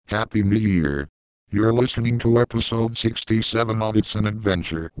Happy New Year. You're listening to episode 67 of It's an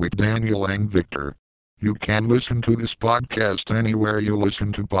Adventure with Daniel and Victor. You can listen to this podcast anywhere you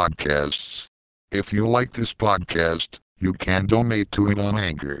listen to podcasts. If you like this podcast, you can donate to it on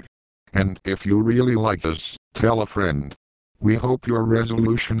Anchor. And if you really like us, tell a friend. We hope your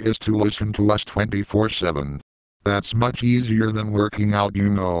resolution is to listen to us 24/7. That's much easier than working out, you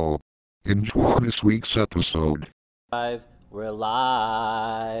know. Enjoy this week's episode. We're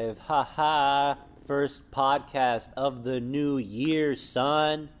live, haha. First podcast of the new year,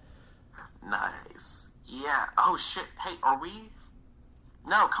 son. Nice. Yeah. Oh shit. Hey, are we?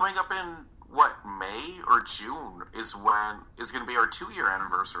 No, coming up in what, May or June is going to be our 2-year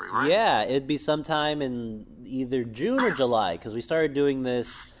anniversary, right? Yeah, it'd be sometime in either June or July because we started doing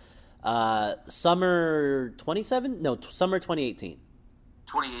this summer 2018.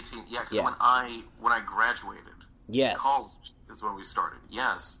 2018. Yeah, because Yeah. when I graduated. Yes. College is when we started.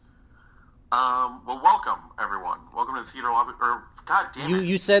 Yes. Well, welcome everyone. Welcome to the theater lobby. Or God damn it,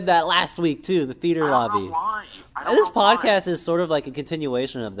 You said that last week too. The theater I don't lobby. know why. This podcast is sort of like a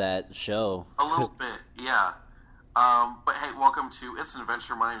continuation of that show. A little bit, yeah. But hey, welcome to It's an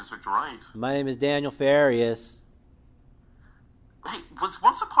Adventure. My name is Victor Wright. My name is Daniel Farias. Hey, was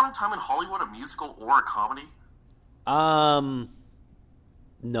Once Upon a Time in Hollywood a musical or a comedy?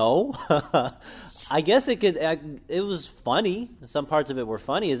 No. I guess it could. It was funny. Some parts of it were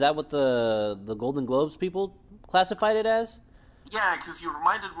funny. Is that what the Golden Globes people classified it as? Yeah, because you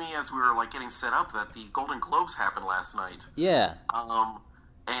reminded me as we were getting set up that the Golden Globes happened last night. Yeah.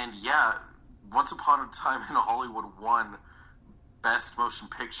 And yeah, Once Upon a Time in Hollywood won Best Motion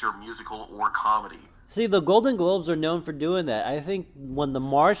Picture, Musical, or Comedy. See, the Golden Globes are known for doing that. I think when The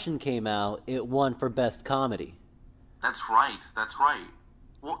Martian came out, it won for Best Comedy. That's right.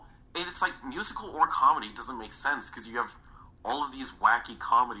 Well, and it's like musical or comedy doesn't make sense because you have all of these wacky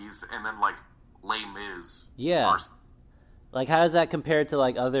comedies and then Les Mis. Yeah. Like, how does that compare to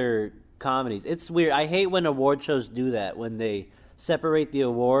other comedies? It's weird. I hate when award shows do that, when they separate the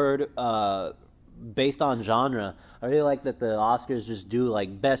award based on genre. I really like that the Oscars just do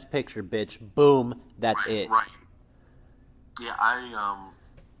Best Picture, bitch, boom, that's it. Right. Yeah, I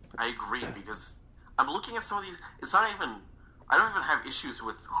agree because I'm looking at some of these. It's not even. I don't even have issues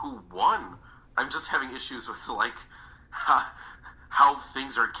with who won. I'm just having issues with how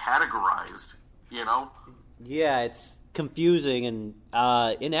things are categorized. You know? Yeah, it's confusing and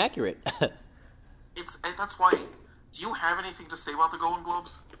inaccurate. That's why. Do you have anything to say about the Golden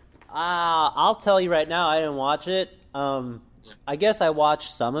Globes? I'll tell you right now, I didn't watch it. I guess I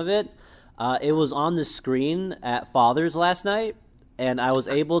watched some of it. It was on the screen at Father's last night, and I was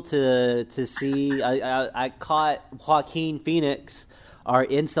able to see. I caught Joaquin Phoenix, our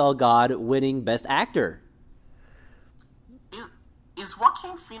incel god, winning Best Actor. Is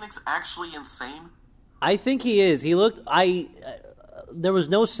Joaquin Phoenix actually insane? I think he is. He looked. There was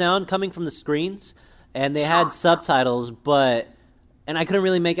no sound coming from the screens, and they had subtitles, and I couldn't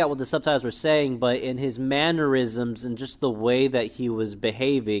really make out what the subtitles were saying, but in his mannerisms and just the way that he was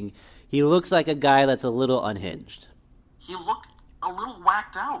behaving, he looks like a guy that's a little unhinged. He looked a little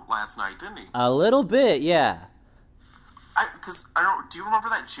whacked out last night, didn't he? A little bit, yeah. Do you remember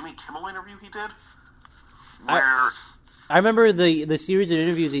that Jimmy Kimmel interview he did? Where I remember the series of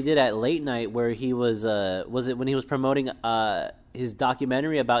interviews he did at late night where he was it when he was promoting his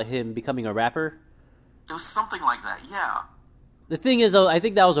documentary about him becoming a rapper? It was something like that, yeah. The thing is, though, I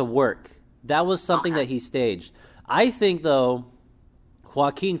think that was a work. That was something that he staged. I think, though,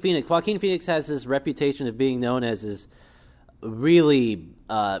 Joaquin Phoenix has this reputation of being known as this really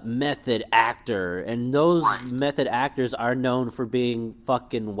method actor, and those method actors are known for being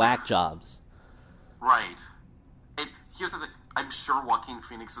fucking whack jobs. Right. And here's the thing. I'm sure Joaquin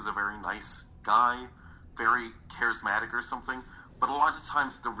Phoenix is a very nice guy, very charismatic or something, but a lot of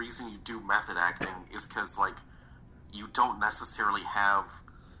times the reason you do method acting is because, you don't necessarily have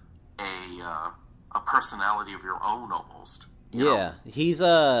a personality of your own almost. You know? He's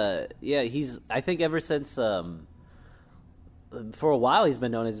I think ever since for a while he's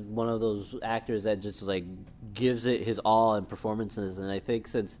been known as one of those actors that just gives it his all in performances, and I think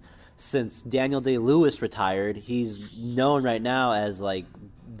since Daniel Day-Lewis retired, he's known right now as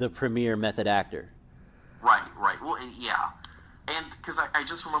the premier method actor. Right. Well, yeah. And because I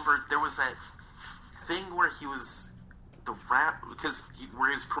just remember there was that thing where he was the rap, where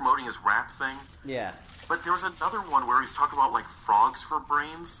he was promoting his rap thing. Yeah. But there was another one where he's talking about frogs for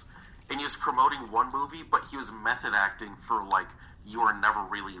brains, and he was promoting one movie, but he was method acting for You Are Never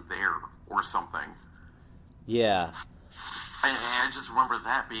Really There or something. Yeah. And I just remember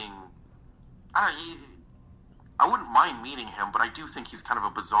that being, I don't know, I wouldn't mind meeting him, but I do think he's kind of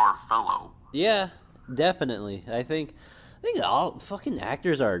a bizarre fellow. Yeah, definitely. I think all fucking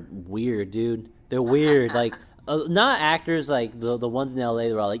actors are weird, dude. They're weird. Like, not actors like the ones in LA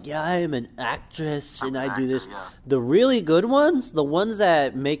that are all like, yeah, I am an actress and I do this. Yeah. The really good ones, the ones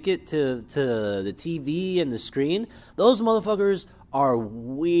that make it to the TV and the screen, those motherfuckers are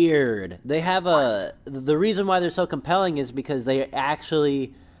weird. They have the reason why they're so compelling is because they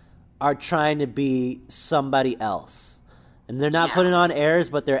actually are trying to be somebody else. And they're not putting on airs,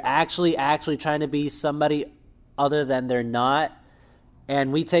 but they're actually trying to be somebody other than they're not.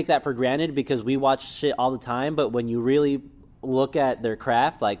 And we take that for granted because we watch shit all the time, but when you really look at their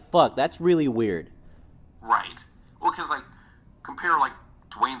craft, like, fuck, that's really weird. Right. Well, because, like, compare, like,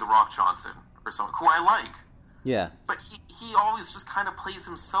 Dwayne The Rock Johnson or something, who I like. Yeah. But he always just kind of plays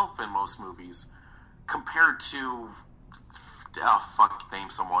himself in most movies compared to, name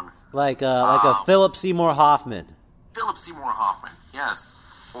someone. Like a Philip Seymour Hoffman. Philip Seymour Hoffman,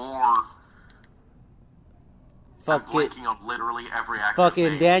 yes. Or... I'm blanking on literally every actor's fucking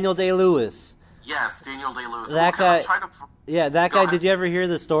name. Daniel Day-Lewis. Yes, Daniel Day-Lewis. That guy. I'm trying to... Yeah, that Go guy. ahead. Did you ever hear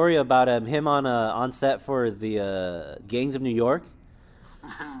the story about him on set for the Gangs of New York?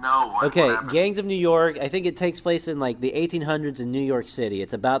 No. Okay, what happened? Gangs of New York. I think it takes place in like the 1800s in New York City.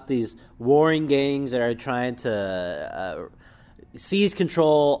 It's about these warring gangs that are trying to seize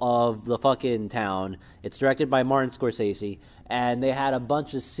control of the fucking town. It's directed by Martin Scorsese, and they had a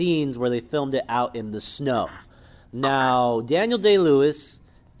bunch of scenes where they filmed it out in the snow. Now, Daniel Day-Lewis,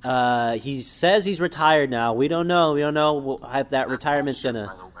 he says he's retired now. We don't know. We don't know if that retirement's bullshit, gonna...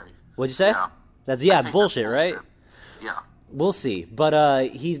 by the way. What'd you say? Yeah. I That's think bullshit, that's right? bullshit. Yeah. We'll see. But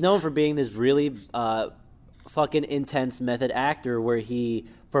he's known for being this really fucking intense method actor where he,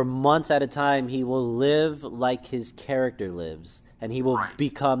 for months at a time, he will live like his character lives. And he will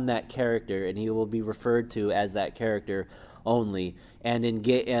become that character, and he will be referred to as that character only. And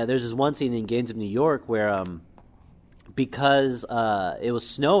there's this one scene in Gangs of New York where... because it was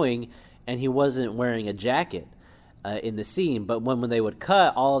snowing and he wasn't wearing a jacket in the scene, but when they would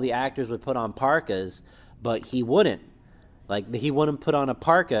cut, all of the actors would put on parkas, but he wouldn't. Like, he wouldn't put on a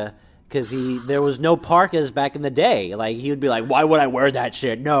parka because there was no parkas back in the day. Like, he would be like, why would I wear that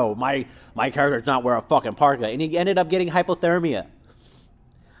shit? No, my character's not wear a fucking parka. And he ended up getting hypothermia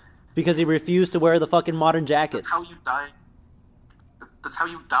because he refused to wear the fucking modern jackets. That's how you die. That's how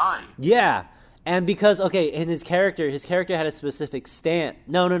you die. Yeah. And because, in his character had a specific stance.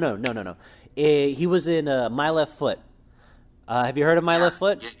 No. He was in My Left Foot. Have you heard of My Left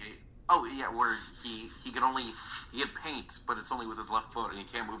Foot? Yeah. Oh, yeah, where he can paint, but it's only with his left foot, and he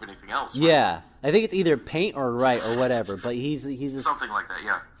can't move anything else. Right? Yeah. I think it's either paint or right or whatever, but he's something like that,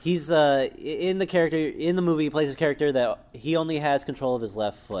 yeah. He's in the movie, he plays his character that he only has control of his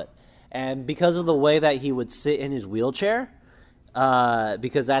left foot. And because of the way that he would sit in his wheelchair,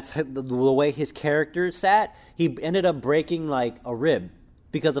 because that's the way his character sat, he ended up breaking like a rib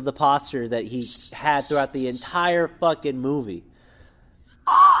because of the posture that he had throughout the entire fucking movie.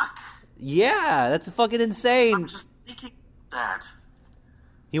 Fuck! Yeah, that's fucking insane. I'm just thinking that.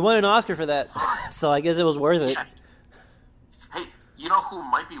 He won an Oscar for that, so I guess it was worth it. Yeah. Hey, you know who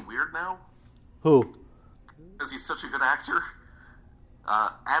might be weird now? Who? Because he's such a good actor?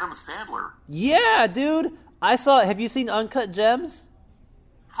 Adam Sandler. Yeah, dude. Have you seen Uncut Gems?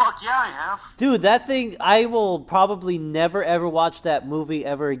 Fuck yeah, I have. Dude, that thing, I will probably never ever watch that movie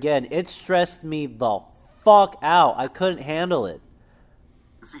ever again. It stressed me the fuck out. I couldn't handle it.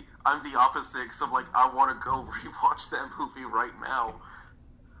 See, I'm the opposite, because I'm like, I want to go rewatch that movie right now.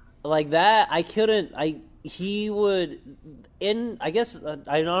 Like that, I couldn't, he would, I guess,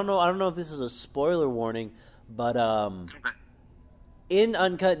 I don't know if this is a spoiler warning, but, in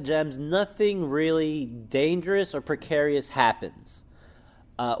Uncut Gems, nothing really dangerous or precarious happens.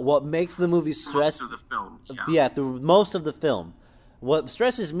 What makes the movie stress... Most of the film, yeah, through most of the film. What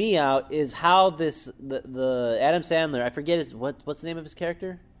stresses me out is how the Adam Sandler, I forget what's the name of his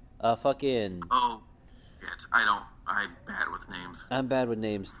character? Fucking... Oh, shit, I'm bad with names. I'm bad with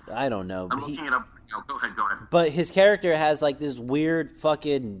names. I don't know. I'm looking it up. Go ahead. But his character has like this weird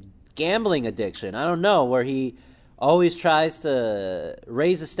fucking gambling addiction. I don't know, where he always tries to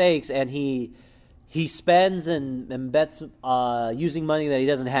raise the stakes, and he spends and bets using money that he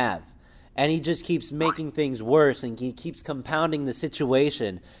doesn't have. And he just keeps making things worse, and he keeps compounding the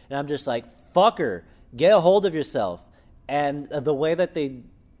situation. And I'm just like, fucker, get a hold of yourself. And the way that they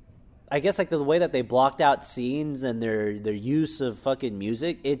blocked out scenes and their use of fucking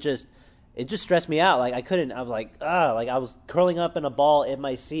music, it just stressed me out. Like, I was like, I was curling up in a ball in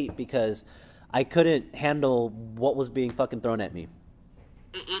my seat because I couldn't handle what was being fucking thrown at me.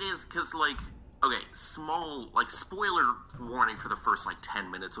 It is, because, like, okay, small, like, spoiler warning for the first, like,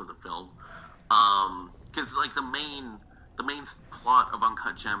 10 minutes of the film. Because, like, the main plot of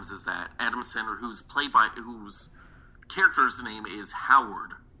Uncut Gems is that Adam Sandler, whose character's name is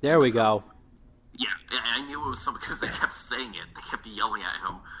Howard. There we go. Yeah, I knew it was something because they kept saying it. They kept yelling at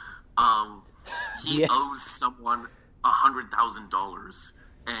him. He owes someone $100,000,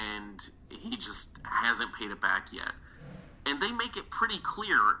 and he just hasn't paid it back yet. And they make it pretty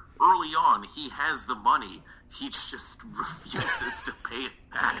clear early on he has the money. He just refuses to pay it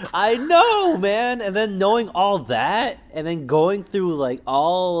back. I know, man. And then knowing all that, and then going through like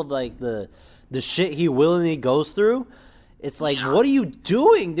all of like the shit he willingly goes through, it's like, what are you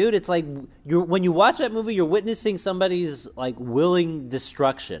doing, dude? It's like when you watch that movie, you're witnessing somebody's like willing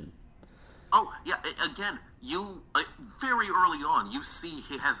destruction. Oh yeah, again, very early on, you see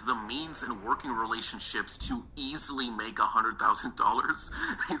he has the means and working relationships to easily make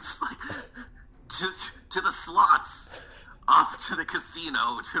 $100,000. It's like to the slots, off to the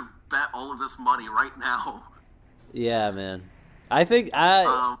casino to bet all of this money right now. Yeah, man. I think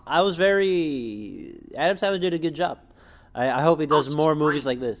I was Adam Sandler did a good job. I hope he does more movies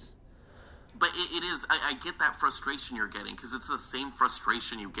like this. But it is, I get that frustration you're getting, because it's the same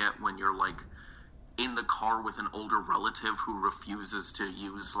frustration you get when you're, like, in the car with an older relative who refuses to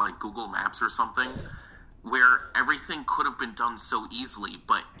use, like, Google Maps or something, where everything could have been done so easily,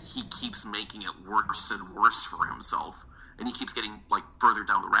 but he keeps making it worse and worse for himself, and he keeps getting, like, further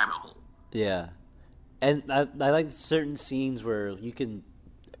down the rabbit hole. Yeah. And I like certain scenes where you can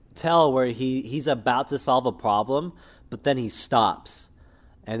tell where he's about to solve a problem, but then he stops.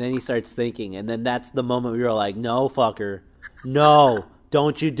 And then he starts thinking. And then that's the moment where you're like, no, fucker. No,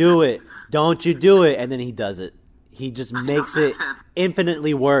 don't you do it. Don't you do it. And then he does it. He just makes it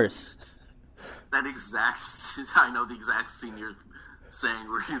infinitely worse. I know the exact scene you're saying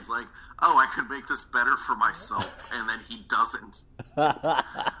where he's like, oh, I could make this better for myself. And then he doesn't.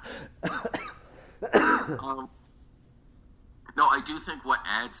 No, I do think what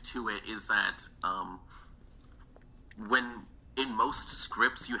adds to it is that when in most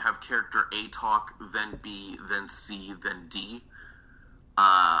scripts you have character A talk, then B, then C, then D.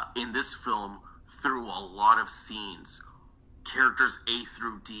 In this film, through a lot of scenes, characters A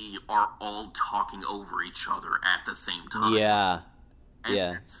through D are all talking over each other at the same time. Yeah.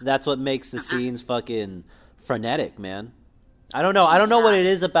 And that's what makes the scenes fucking frenetic, man. I don't know what it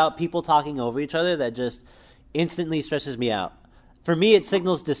is about people talking over each other that just instantly stresses me out. For me, it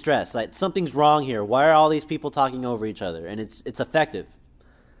signals distress. Like, something's wrong here. Why are all these people talking over each other? And it's effective.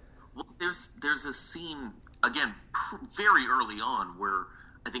 Well, there's a scene, again, very early on, where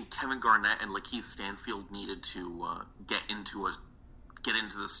I think Kevin Garnett and Lakeith Stanfield needed to get into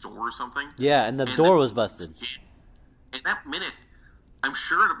the store or something. Yeah, and the door was busted. In that minute, I'm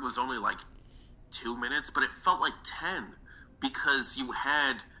sure it was only like 2 minutes, but it felt like 10, because you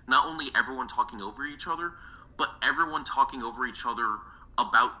had not only everyone talking over each other, but everyone talking over each other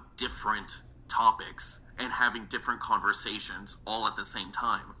about different topics and having different conversations all at the same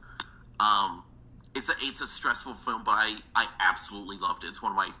time. It's a stressful film, but I absolutely loved it. It's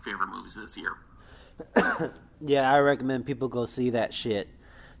one of my favorite movies this year. Yeah, I recommend people go see that shit.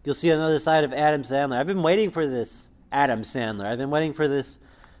 You'll see another side of Adam Sandler. I've been waiting for this Adam Sandler. I've been waiting for this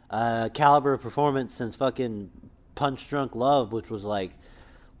caliber of performance since fucking Punch Drunk Love, which was like,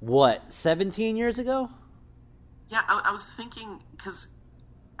 what, 17 years ago? Yeah, I was thinking, because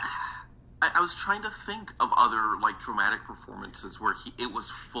I was trying to think of other, like, dramatic performances where it was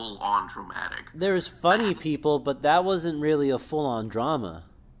full-on dramatic. There was funny people, but that wasn't really a full-on drama.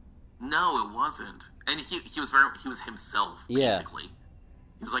 No, it wasn't. And he was himself, basically.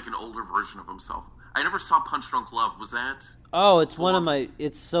 He was like an older version of himself. I never saw Punch Drunk Love. Was that? Oh,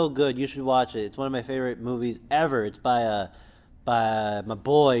 it's so good. You should watch it. It's one of my favorite movies ever. It's by my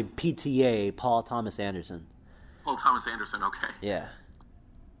boy PTA, Paul Thomas Anderson. Paul Thomas Anderson, okay. Yeah.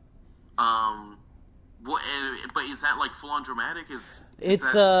 But is that like full on dramatic?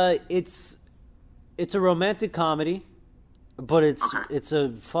 It's a romantic comedy, but it's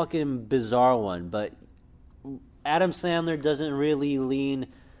a fucking bizarre one. But Adam Sandler doesn't really lean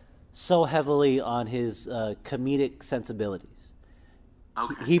so heavily on his comedic sensibilities.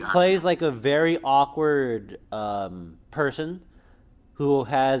 Okay, he plays like a very awkward person who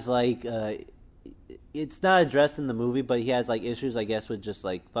has like it's not addressed in the movie, but he has like issues, I guess, with just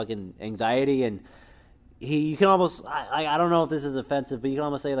like fucking anxiety, and you can almost I don't know if this is offensive, but you can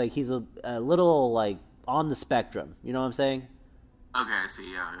almost say like he's a little like on the spectrum. You know what I'm saying? Okay, I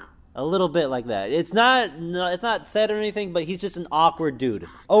see. Yeah. A little bit like that. It's not said or anything, but he's just an awkward dude,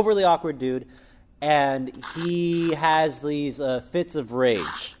 overly awkward dude, and he has these fits of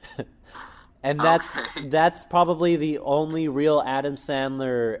rage. And Okay. that's probably the only real Adam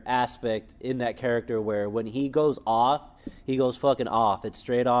Sandler aspect in that character where when he goes off, he goes fucking off. It's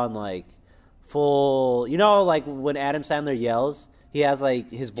straight on like full. You know, like when Adam Sandler yells, he has like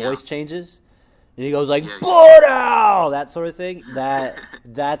his voice changes, and he goes like Yeah. "Bordow!" that sort of thing.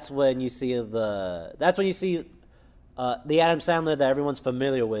 That's when you see the Adam Sandler that everyone's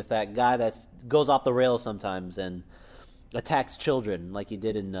familiar with. That guy that goes off the rails sometimes and attacks children like he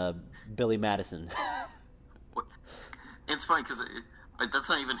did in Billy Madison. It's funny because that's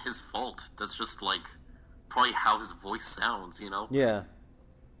not even his fault. That's just like probably how his voice sounds, you know? Yeah.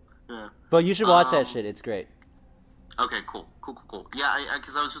 Yeah. But you should watch that shit. It's great. Okay, cool. Yeah,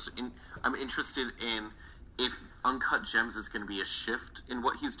 because I was I'm interested in if Uncut Gems is going to be a shift in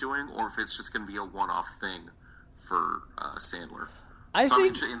what he's doing, or if it's just going to be a one-off thing for Sandler. I So I'm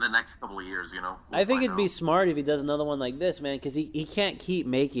think interested in the next couple of years, you know. I think find it'd be out. smart if he does another one like this, man, because he can't keep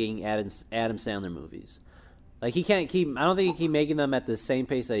making Adam Sandler movies. Like he can't keep. I don't think he can keep making them at the same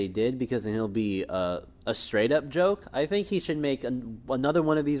pace that he did, because then he'll be a straight up joke. I think he should make another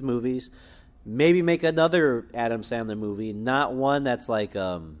one of these movies. Maybe make another Adam Sandler movie, not one that's like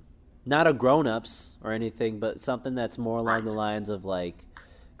not a Grown Ups or anything, but something that's more along the lines of like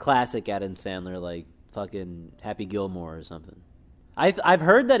classic Adam Sandler, like fucking Happy Gilmore or something. I've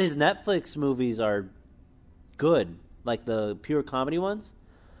heard that his Netflix movies are good, like the pure comedy ones.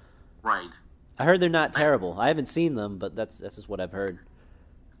 Right. I heard they're not terrible. I haven't seen them, but that's just what I've heard.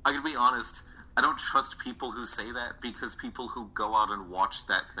 I gotta be honest. I don't trust people who say that, because people who go out and watch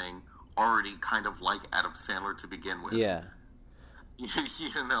that thing already kind of like Adam Sandler to begin with. Yeah. You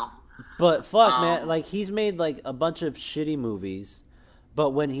know. But fuck, man, like he's made like a bunch of shitty movies, but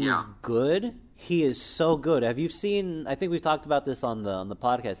when he's good, he is so good. Have you seen? I think we've talked about this on the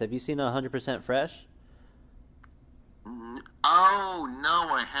podcast. Have you seen 100% Fresh? Oh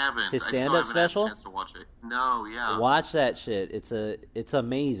no, I haven't. His I still stand-up haven't special? had a chance to watch it. No, yeah. Watch that shit. It's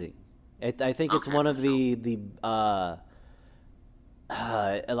amazing. I think it's Okay, one for of the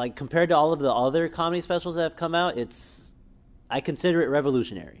like compared to all of the other comedy specials that have come out, I consider it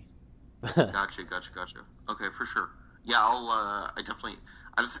revolutionary. Gotcha. Okay, for sure. Yeah, I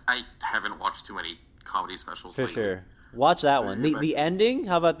haven't watched too many comedy specials For lately. sure. Watch that one. Yeah, The ending,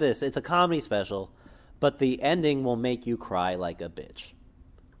 how about this? It's a comedy special, but the ending will make you cry like a bitch.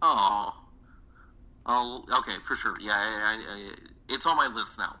 Oh, okay, for sure. Yeah, it's on my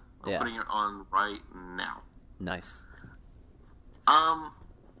list now. I'm putting it on right now. Nice.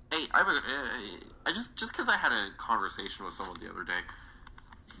 Hey, I just because I had a conversation with someone the other day.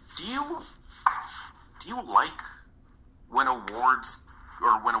 Do you like when award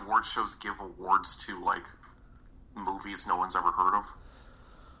shows give awards to like movies no one's ever heard of?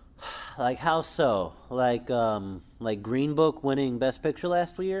 Like how so? Like Green Book winning Best Picture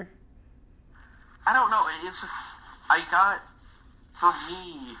last year? I don't know. It's just for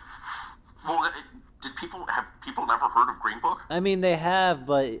me. Well, did people never heard of Green Book? I mean, they have,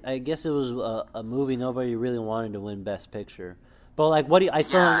 but I guess it was a movie nobody really wanted to win Best Picture. But like, what do you, I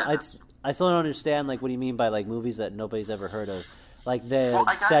still don't understand. Like, what do you mean by like movies that nobody's ever heard of? Like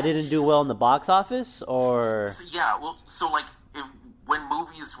that didn't do well in the box office, or so like when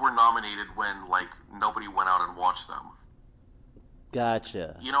movies were nominated when like nobody went out and watched them.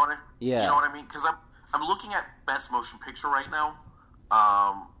 Gotcha. You know what Yeah. You know what I mean? Because I'm looking at Best Motion Picture right now.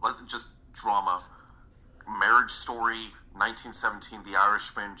 Just drama. Marriage Story, 1917, The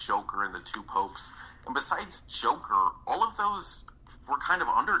Irishman, Joker, and The Two Popes. And besides Joker, all of those were kind of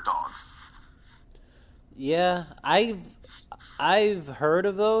underdogs. Yeah, I've heard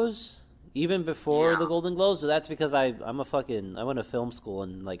of those even before the Golden Globes, but that's because I went to film school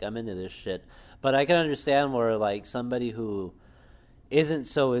and like I'm into this shit. But I can understand where like somebody who isn't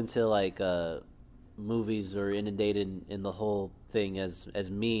so into like movies or inundated in the whole thing as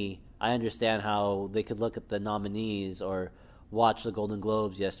me, I understand how they could look at the nominees or watch the Golden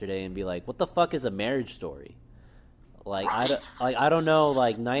Globes yesterday and be like, "What the fuck is A Marriage Story?" Like I don't know,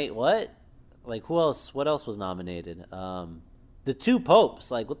 like what? Like who else? What else was nominated? The Two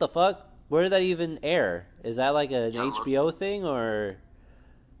Popes. Like what the fuck? Where did that even air? Is that like an HBO thing or?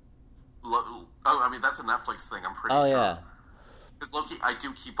 I mean, that's a Netflix thing. I'm pretty sure. Oh yeah. Because Loki, I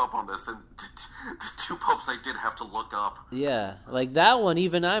do keep up on this, and the Two Popes I did have to look up. Yeah, like that one,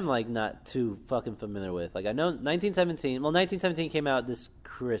 even I'm like not too fucking familiar with. Like I know 1917. Well, 1917 came out this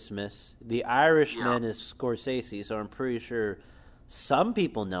Christmas. The Irishman is Scorsese, so I'm pretty sure some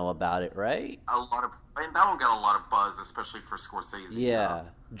people know about it, right? That one got a lot of buzz, especially for Scorsese. Yeah,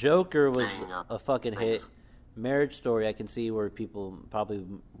 Joker was a fucking hit. things. Marriage Story, I can see where people probably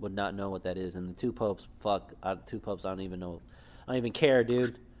would not know what that is. And the Two Popes, Two Popes, I don't even know. I don't even care, dude.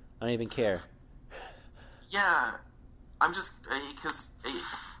 I don't even care. Yeah, I'm just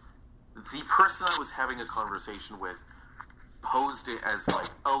because the person I was having a conversation with posed it as like,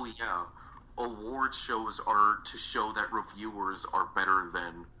 oh yeah, award shows are to show that reviewers are better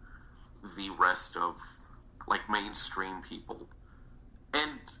than the rest of like mainstream people,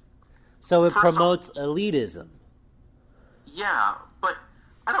 and So it first off, promotes elitism. yeah, but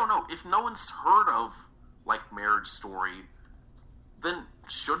I don't know if no one's heard of like Marriage Story, then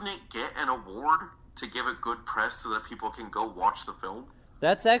shouldn't it get an award to give it good press so that people can go watch the film?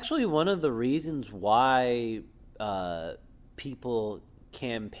 That's actually one of the reasons why people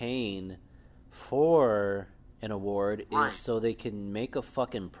campaign for an award is Right. so they can make a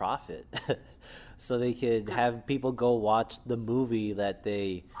fucking profit. So they could have people go watch the movie that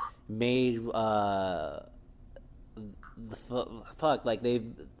they made. Fuck, like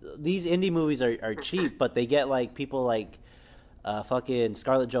these indie movies are cheap, but they get like people like fucking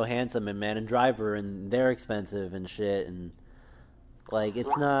Scarlett Johansson and Man and Driver, and they're expensive and shit, and like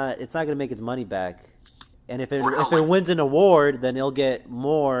it's not gonna make its money back. And if Or it like wins an award, then it'll get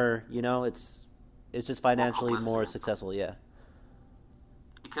more. You know, it's just financially more publicity. successful. Yeah.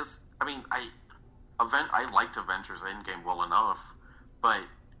 Because I mean, I liked Avengers Endgame well enough, but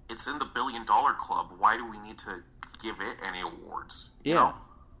it's in the $1 billion club. Why do we need to give it any awards? You know?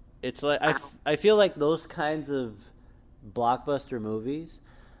 It's like I feel like those kinds of blockbuster movies,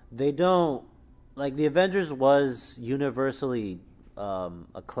 they don't like the Avengers was universally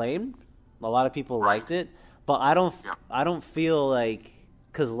acclaimed. A lot of people Right. liked it, but Yeah. I don't feel like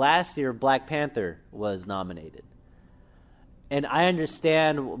because last year Black Panther was nominated. And I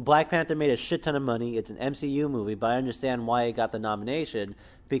understand Black Panther made a shit ton of money. It's an MCU movie, but I understand why it got the nomination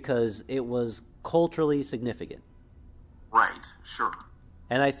because it was culturally significant. Right. Sure.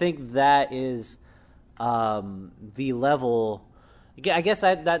 And I think that is the level. I guess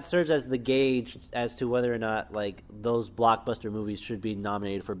that serves as the gauge as to whether or not like those blockbuster movies should be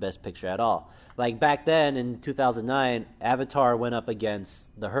nominated for Best Picture at all. Like back then in 2009, Avatar went up against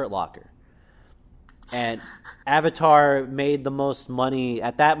The Hurt Locker, and Avatar made the most money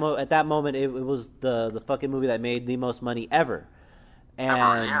at that moment. It was the fucking movie that made the most money ever, and Ever.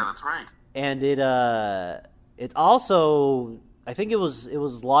 Yeah, that's right. and it also I think it was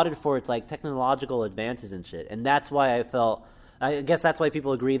lauded for its like technological advances and shit, and that's why I guess that's why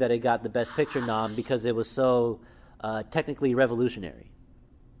people agree that it got the Best Picture nom because it was so technically revolutionary.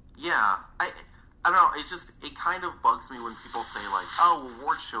 Yeah. I don't know. It kind of bugs me when people say like, oh,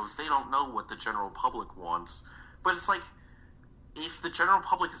 award shows, they don't know what the general public wants. But it's like, if the general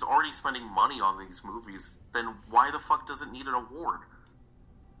public is already spending money on these movies, then why the fuck does it need an award?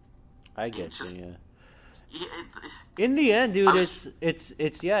 I get just- you. Yeah. It, In the end, dude, I was-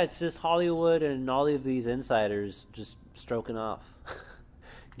 it's just Hollywood and all of these insiders just stroking off,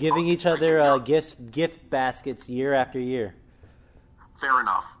 giving each other yeah. gift baskets year after year. Fair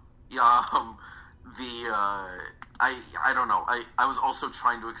enough. Yeah. I don't know. I was also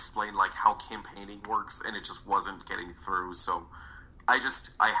trying to explain like how campaigning works, and it just wasn't getting through. So I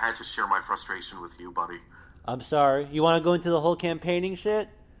had to share my frustration with you, buddy. I'm sorry. You want to go into the whole campaigning shit?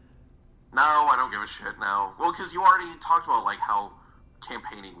 No, I don't give a shit now. Well, because you already talked about like how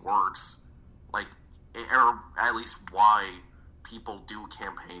campaigning works, like, or at least why people do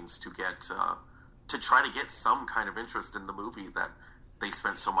campaigns to get to try to get some kind of interest in the movie that they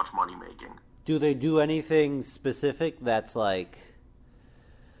spent so much money making. Do they do anything specific that's like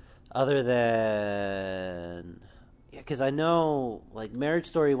other than because I know like Marriage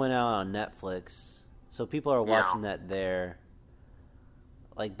Story went out on Netflix, so people are watching that there.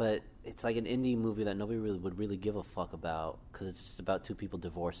 Like, but it's like an indie movie that nobody would really give a fuck about because it's just about two people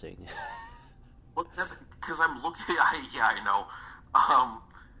divorcing. Well, that's because I'm looking. I know.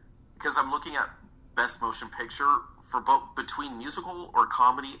 Because I'm looking at Best Motion Picture for both between musical or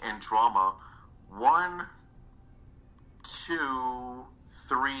comedy and drama. 1, 2,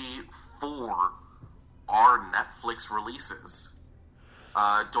 3, 4 are Netflix releases.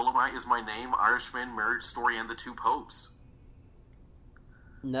 Dolomite Is My Name, Irishman, Marriage Story, and The Two Popes.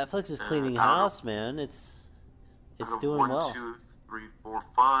 Netflix is cleaning out of- house, man. It's Out of doing 1, well. 2, 3, 4,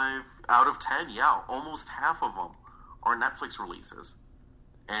 5 out of 10, yeah, almost half of them are Netflix releases,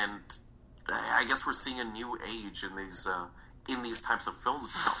 and I guess we're seeing a new age in these types of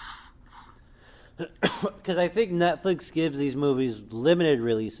films now. Because I think Netflix gives these movies limited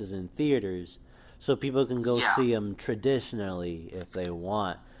releases in theaters, so people can go Yeah. see them traditionally if they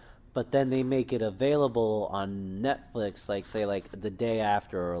want. But then they make it available on Netflix, like say like the day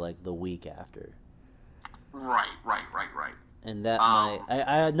after or like the week after. Right. And that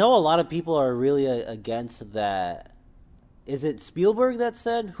I know a lot of people are really against that Is it Spielberg that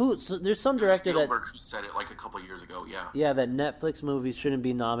said? So there's some It was director Spielberg who said it like a couple years ago. Yeah. that Netflix movies shouldn't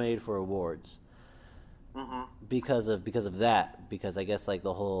be nominated for awards Hmm. because of that. Because I guess like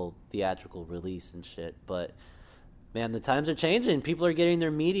the whole theatrical release and shit. But man, the times are changing. People are getting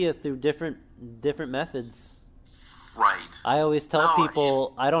their media through different methods. Right. I always tell No,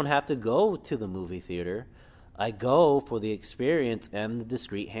 people I don't have to go to the movie theater. I go for the experience and the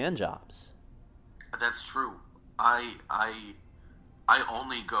discreet hand jobs. That's true. I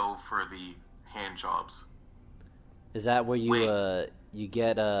only go for the hand jobs. Is that where you Wait. you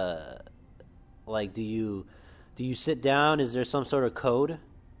get like do you sit down? Is there some sort of code?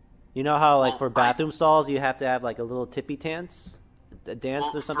 You know how like Well, for bathroom stalls you have to have like a little tippy dance, a dance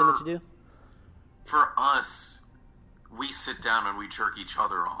Well, or something that you do? For us, we sit down and we jerk each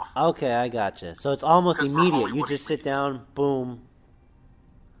other off. Okay, I gotcha. So it's almost 'Cause we're immediate. You Hollywood just sit freaks. down, boom.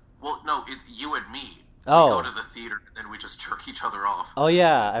 Well, no, it's you and me. Oh. We go to the theater and we just jerk each other off. Oh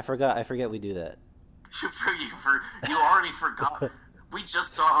yeah, I forget we do that. You already forgot. We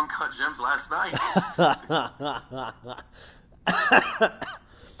just saw Uncut Gems last night.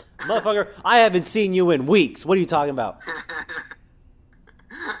 Motherfucker, I haven't seen you in weeks. What are you talking about?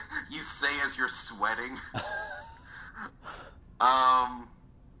 You say as you're sweating. All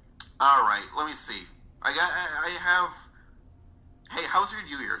right. Let me see. I have. Hey, how's your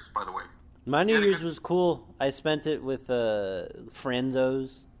New Year's, by the way? My New Yeah, Year's good. was cool. I spent it with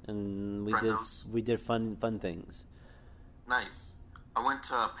friendos, and Friendos. we did fun things. Nice. I went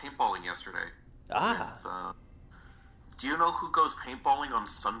paintballing yesterday. Ah, With, do you know who goes paintballing on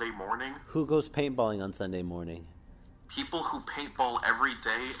Sunday morning? who goes paintballing on Sunday morning? People who paintball every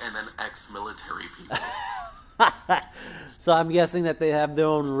day and then ex-military people. So I'm guessing that they have their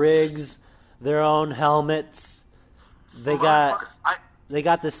own rigs, their own helmets. They Well, got motherfucker, they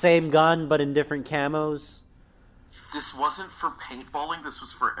got the same gun but in different camos. This wasn't for paintballing. This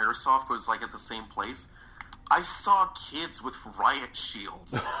was for airsoft. It was like at the same place. I saw kids with riot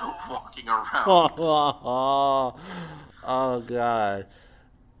shields walking around. Oh god.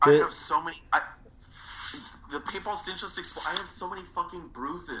 I have so many. The paintballs didn't just explode. I have so many fucking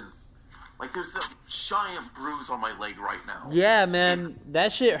bruises. Like there's a giant bruise on my leg right now. Yeah, man,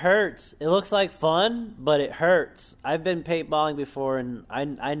 that shit hurts. It looks like fun, but it hurts. I've been paintballing before, and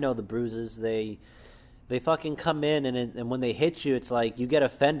I know the bruises. They fucking come in, and when they hit you, it's like you get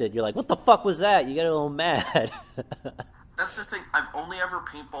offended. You're like, what the fuck was that? You get a little mad. That's the thing. I've only ever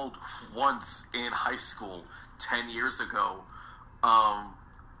paintballed once in high school 10 years ago.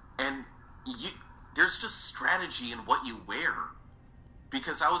 And there's just strategy in what you wear.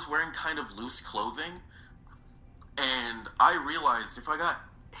 Because I was wearing kind of loose clothing, and I realized if I got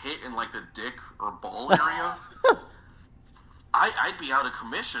hit in like the dick or ball area, I'd be out of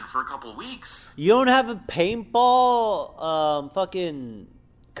commission for a couple weeks. You don't have a paintball fucking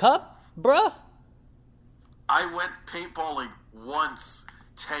cup, bruh? I went paintballing once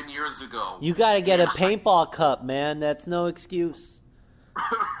 10 years ago. You gotta get in a high paintball cup, man. That's no excuse.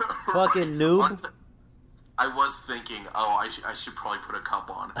 Fucking noob. I was thinking, I should probably put a cup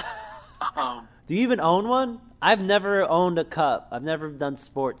on. Do you even own one? I've never owned a cup. I've never done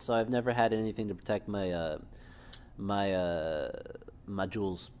sports, so I've never had anything to protect my my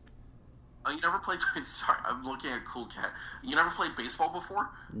jewels. Oh, you never played? Sorry, I'm looking at Cool Cat. You never played baseball before?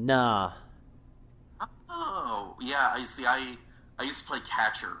 Nah. Oh, yeah. I see. I used to play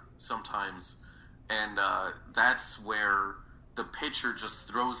catcher sometimes, and that's where the pitcher just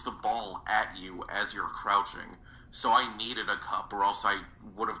throws the ball at you as you're crouching. So I needed a cup, or else I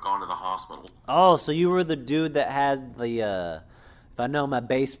would have gone to the hospital. Oh, so you were the dude that has the if I know my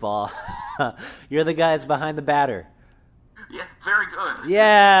baseball, you're the guy that's behind the batter. Yeah, very good.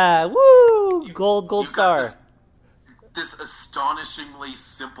 Yeah, woo! Gold You star. got this astonishingly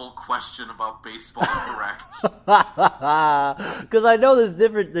simple question about baseball correct. Because I know there's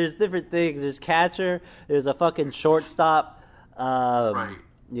different things. There's catcher. There's a fucking shortstop. Right.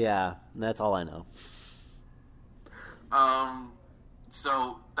 Yeah, that's all I know.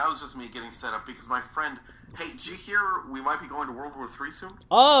 So that was just me getting set up because my friend. Hey, did you hear we might be going to World War III soon?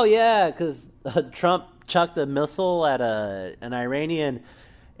 Oh yeah, because Trump chucked a missile at an Iranian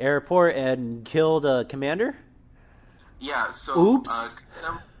airport and killed a commander. Yeah. So. Oops.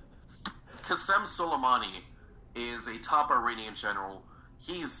 Qasem Soleimani is a top Iranian general.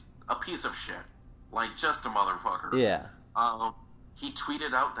 He's a piece of shit, like just a motherfucker. Yeah. He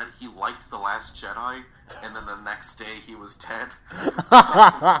tweeted out that he liked The Last Jedi, and then the next day he was dead.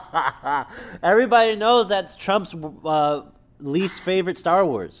 Everybody knows that's Trump's least favorite Star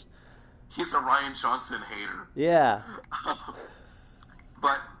Wars. He's a Ryan Johnson hater. Yeah.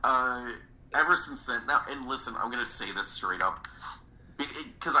 But ever since then, now, and listen, I'm going to say this straight up,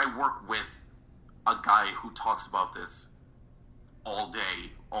 because I work with a guy who talks about this all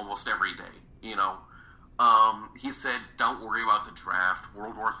day, almost every day, you know. He said, don't worry about the draft.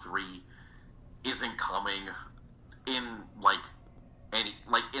 World War III isn't coming in,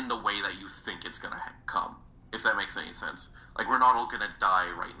 in the way that you think it's going to come, if that makes any sense. Like, we're not all going to die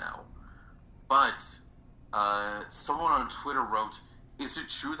right now. But someone on Twitter wrote, is it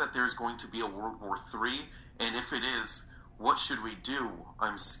true that there's going to be a World War III? And if it is, what should we do?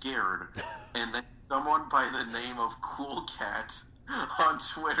 I'm scared. And then someone by the name of Cool Cat on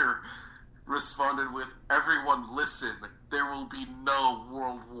Twitter responded with, everyone listen, there will be no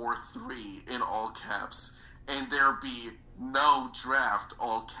World War III in all caps. And there be no draft,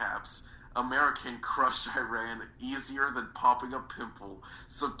 all caps. American crush Iran easier than popping a pimple.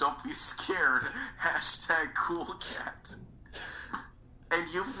 So don't be scared. Hashtag Cool Cat. And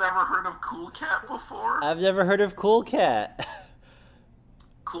you've never heard of Cool Cat before? I've never heard of Cool Cat.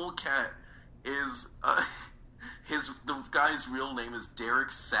 Cool Cat is the guy's real name is Derek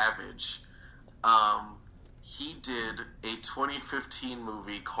Savage. He did a 2015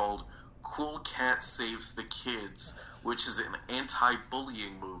 movie called Cool Cat Saves the Kids, which is an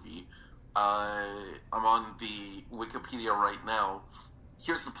anti-bullying movie. I'm on the Wikipedia right now.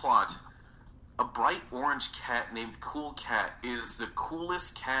 Here's the plot. A bright orange cat named Cool Cat is the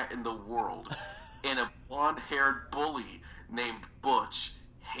coolest cat in the world, and a blonde-haired bully named Butch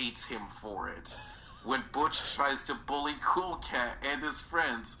hates him for it. When Butch tries to bully Cool Cat and his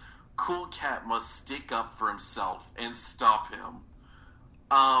friends, Cool Cat must stick up for himself and stop him.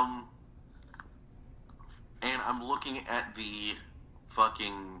 And I'm looking at the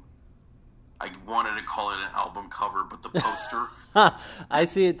fucking... I wanted to call it an album cover, but the poster... I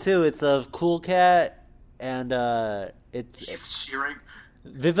see it too. It's a Cool Cat, and he's cheering.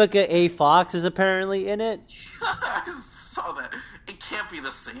 Vivica A. Fox is apparently in it. I saw that. It can't be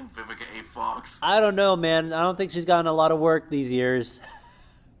the same Vivica A. Fox. I don't know, man. I don't think she's gotten a lot of work these years.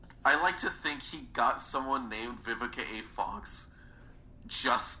 I like to think he got someone named Vivica A. Fox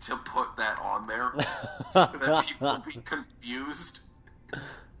just to put that on there so that people will be confused.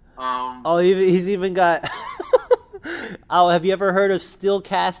 He's even got... Oh, have you ever heard of still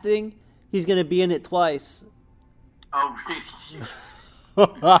casting? He's going to be in it twice. Oh, really?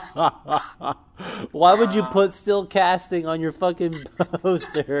 Why would you put still casting on your fucking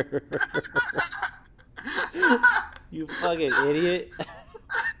poster? You fucking idiot.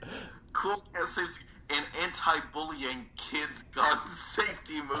 Cool Cat Saves an anti-bullying kids gun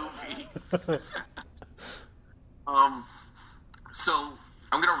safety movie. So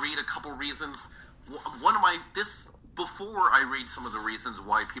I'm gonna read a couple reasons. Before I read some of the reasons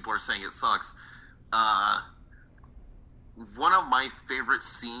why people are saying it sucks, one of my favorite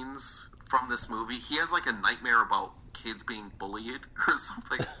scenes from this movie, he has like a nightmare about kids being bullied or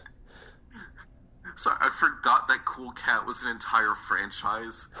something. Sorry, I forgot that Cool Cat was an entire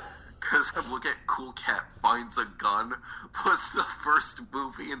franchise. Because I'm looking at Cool Cat Finds a Gun was the first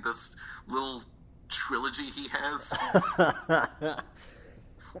movie in this little trilogy he has.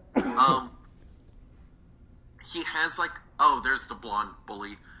 He has there's the blonde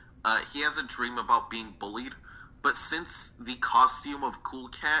bully. He has a dream about being bullied, but since the costume of Cool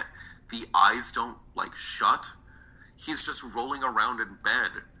Cat, the eyes don't shut, he's just rolling around in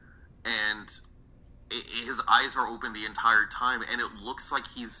bed, and his eyes are open the entire time, and it looks like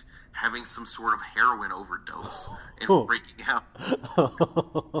he's having some sort of heroin overdose and freaking out.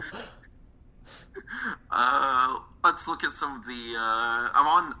 Let's look at some of the... I'm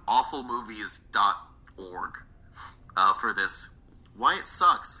on awfulmovies.org for this. Why it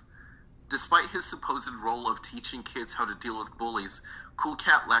sucks. Despite his supposed role of teaching kids how to deal with bullies, Cool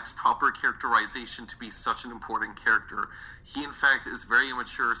Cat lacks proper characterization to be such an important character. He, in fact, is very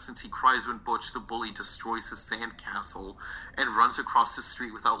immature since he cries when Butch the bully destroys his sandcastle and runs across the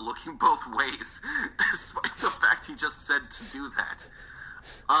street without looking both ways, despite the fact he just said to do that.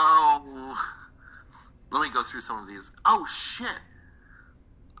 Oh, let me go through some of these. Oh, shit.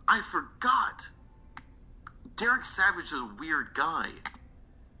 I forgot. Derek Savage is a weird guy.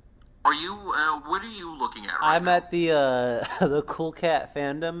 Are you, what are you looking at right I'm now? at the Cool Cat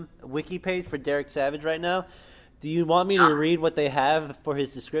fandom wiki page for Derek Savage right now. Do you want me to read what they have for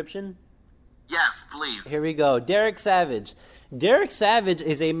his description? Yes, please. Here we go. Derek Savage. Derek Savage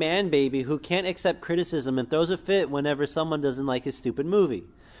is a man baby who can't accept criticism and throws a fit whenever someone doesn't like his stupid movie.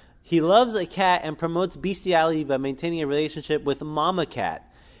 He loves a cat and promotes bestiality by maintaining a relationship with Mama Cat.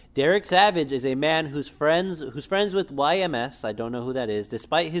 Derek Savage is a man who's friends with YMS, I don't know who that is,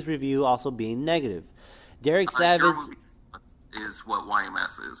 despite his review also being negative. Derek Savage... Your movie sucks. is what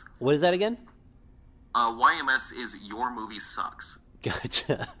YMS is. What is that again? YMS is Your Movie Sucks.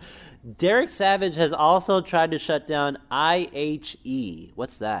 Gotcha. Derek Savage has also tried to shut down IHE.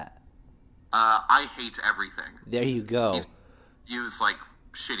 What's that? I hate everything. There you go. He's used like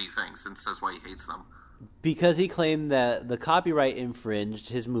shitty things and says why he hates them. Because he claimed that the copyright infringed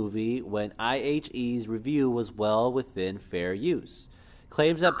his movie when IHE's review was well within fair use.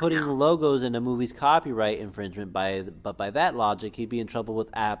 Claims that putting logos in a movie's copyright infringement, but by that logic, he'd be in trouble with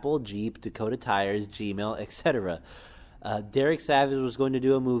Apple, Jeep, Dakota Tires, Gmail, etc. Derek Savage was going to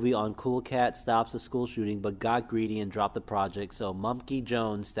do a movie on Cool Cat Stops a School Shooting, but got greedy and dropped the project, so Mumkey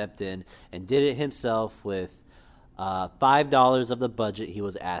Jones stepped in and did it himself with $5 of the budget he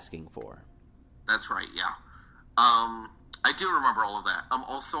was asking for. That's right, yeah. I do remember all of that. I'm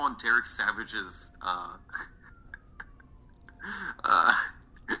also on Derek Savage's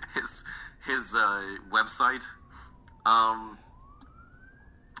his website.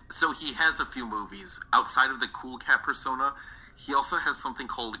 So he has a few movies outside of the Cool Cat persona. He also has something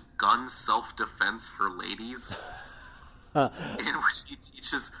called Gun Self-Defense for Ladies, in which he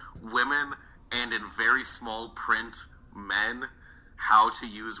teaches women and in very small print men how to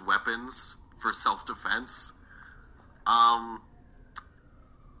use weapons for self-defense.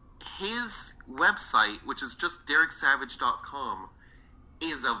 His website, which is just DerekSavage.com,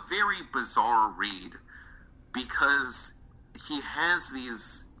 is a very bizarre read because he has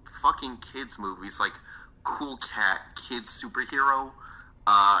these fucking kids movies like Cool Cat Kids Superhero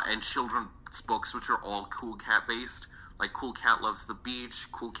and children's books, which are all Cool Cat based, like Cool Cat Loves the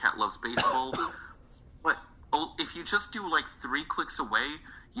Beach, Cool Cat Loves Baseball. But if you just do like 3 clicks away,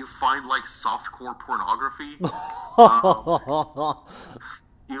 you find like softcore pornography.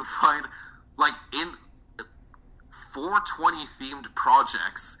 You find like in 420 themed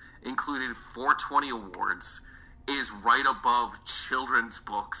projects, including 420 awards, is right above children's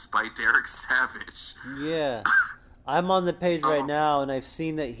books by Derek Savage. Yeah. I'm on the page right now, and I've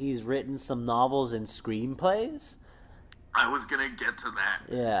seen that he's written some novels and screenplays. I was gonna get to that.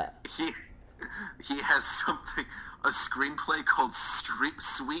 Yeah. He has a screenplay called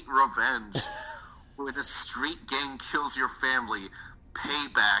Sweet Revenge. When a street gang kills your family,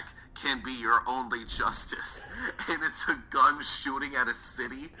 payback can be your only justice. And it's a gun shooting at a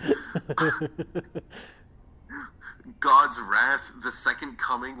city. God's Wrath, The Second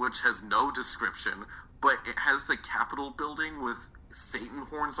Coming, which has no description, but it has the Capitol building with Satan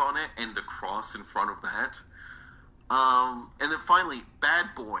horns on it and the cross in front of that. And then finally,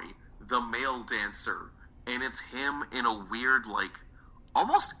 Bad Boy, the male dancer, and it's him in a weird, like,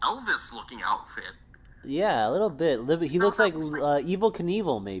 almost Elvis-looking outfit. Yeah, a little bit. He looks like Evel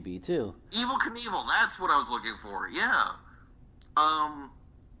Knievel, maybe, too. Evel Knievel, that's what I was looking for, yeah. I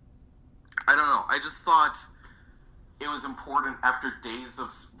don't know, I just thought it was important after days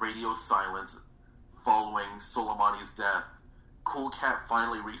of radio silence following Soleimani's death. Cool Cat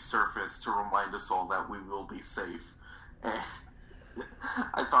finally resurfaced to remind us all that we will be safe. And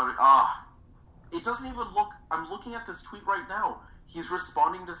I thought, it doesn't even look... I'm looking at this tweet right now. He's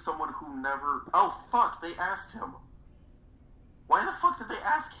responding to someone who never... Oh, fuck, they asked him. Why the fuck did they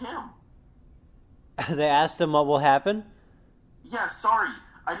ask him? They asked him what will happen? Yeah, sorry.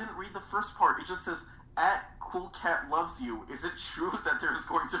 I didn't read the first part. It just says, at Cool Cat Loves You, is it true that there is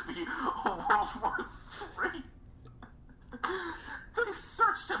going to be a World War III? They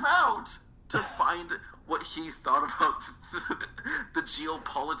searched him out to find what he thought about the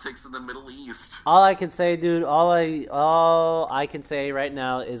geopolitics in the Middle East. All I can say, dude, all I can say right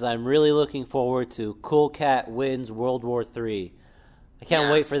now is I'm really looking forward to Cool Cat Wins World War III. I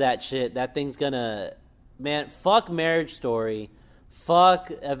can't wait for that shit. That thing's gonna... Man, fuck Marriage Story.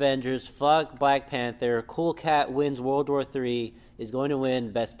 Fuck Avengers. Fuck Black Panther. Cool Cat Wins World War III is going to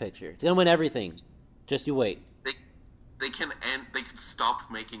win Best Picture. It's going to win everything. Just you wait. They can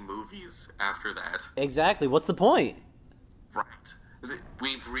stop making movies after that. Exactly. What's the point? Right.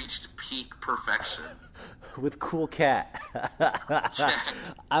 We've reached peak perfection. With Cool Cat.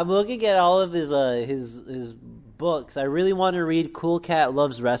 I'm looking at all of his books. I really want to read Cool Cat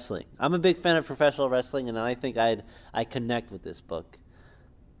Loves Wrestling. I'm a big fan of professional wrestling, and I think I connect with this book.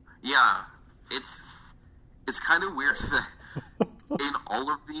 Yeah. It's kind of weird that in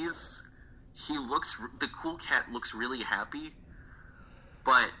all of these... the Cool Cat looks really happy,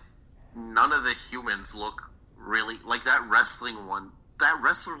 but none of the humans look really, like that wrestling one, that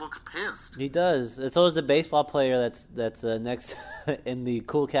wrestler looks pissed. He does. It's always the baseball player that's next in the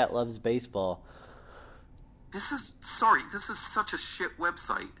Cool Cat Loves Baseball. This is such a shit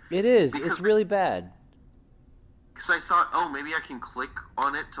website. It is. It's really bad. Because I thought, maybe I can click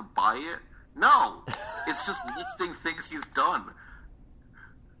on it to buy it. No! It's just listing things he's done.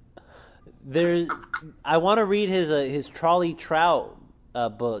 I want to read his Trolley Trout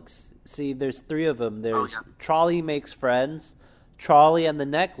books. See, there's 3 of them. There's Trolley Makes Friends, Trolley and the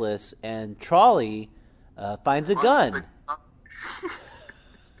Necklace, and Trolley finds a gun.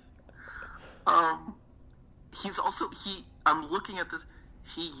 He's also I'm looking at this.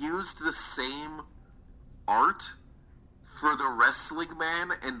 He used the same art for the wrestling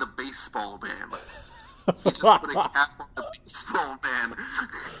man and the baseball man. He just put a cap on the baseball man.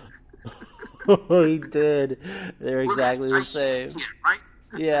 Oh, he did. They're exactly the same. It, right?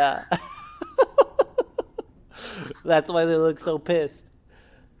 Yeah. That's why they look so pissed.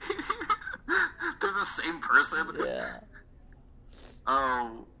 They're the same person. Yeah.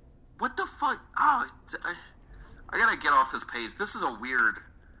 Oh, what the fuck? Oh, I gotta get off this page. This is a weird.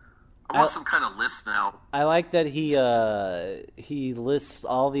 I want some kind of list now. I like that he lists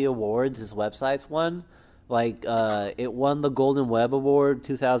all the awards his website's won. Like, it won the Golden Web Award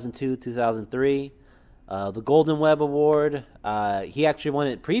 2002, 2003. The Golden Web Award, he actually won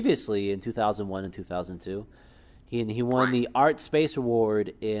it previously in 2001 and 2002. He won the Art Space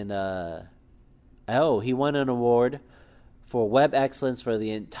Award in... he won an award for Web Excellence for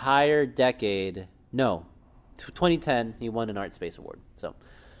the entire decade. No, 2010, he won an Art Space Award. So,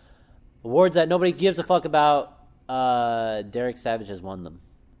 awards that nobody gives a fuck about, Derek Savage has won them.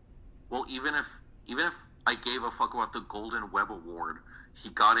 Well, even if I gave a fuck about the Golden Web Award, he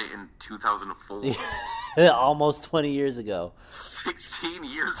got it in 2004. Almost 20 years ago. 16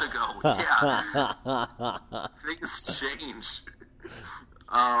 years ago, yeah. Things change.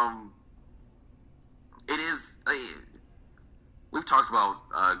 It is... we've talked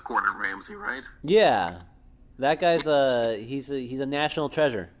about Gordon Ramsay, right? Yeah. That guy's he's a national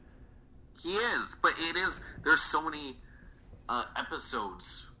treasure. He is, but it is... There's so many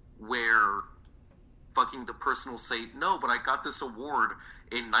episodes where fucking the person will say, no, but I got this award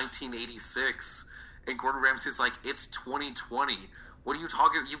in 1986, and Gordon Ramsay's like, it's 2020. What are you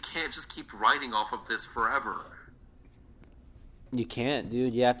talking? You can't just keep writing off of this forever. You can't,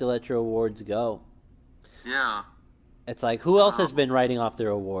 dude. You have to let your awards go. Yeah. It's like, who else has been writing off their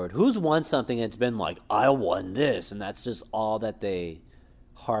award? Who's won something that's been like, I won this, and that's just all that they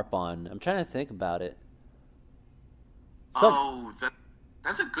harp on? I'm trying to think about it.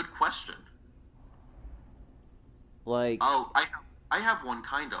 That's a good question. Like, I have one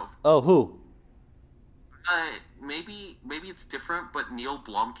kind of. Oh, who? Maybe it's different, but Neil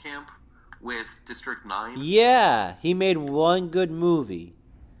Blomkamp with District 9. Yeah, he made one good movie.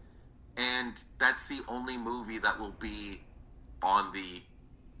 And that's the only movie that will be on the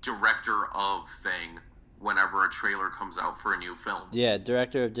director of thing whenever a trailer comes out for a new film. Yeah,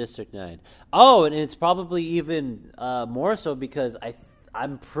 director of District 9. Oh, and it's probably even more so because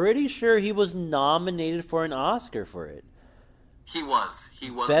I'm pretty sure he was nominated for an Oscar for it. He was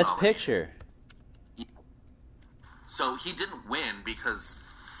Best nominated. Picture. So he didn't win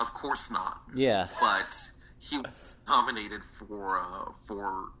because, of course not. Yeah. But he was nominated for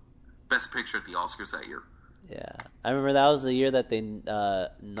Best Picture at the Oscars that year. Yeah. I remember that was the year that they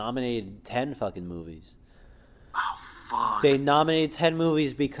nominated 10 fucking movies. Oh, fuck. They nominated 10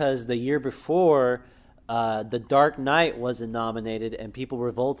 movies because the year before, The Dark Knight wasn't nominated and people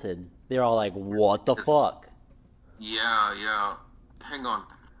revolted. They're all like, what the fuck? Yeah. Hang on.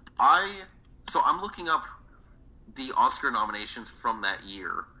 So I'm looking up the Oscar nominations from that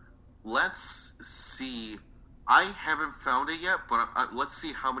year. Let's see. I haven't found it yet, but let's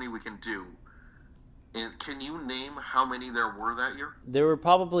see how many we can do. And can you name how many there were that year? There were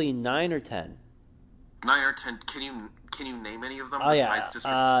probably 9 or 10. 9 or 10. Can you name any of them Oh, besides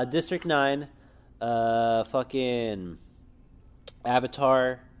yeah. District? District 9, fucking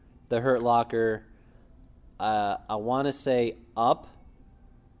Avatar, The Hurt Locker, I want to say Up.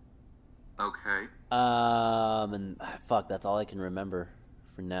 Okay. And fuck, that's all I can remember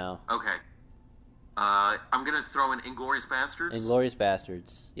for now. Okay. I'm gonna throw in Inglourious Basterds. Inglourious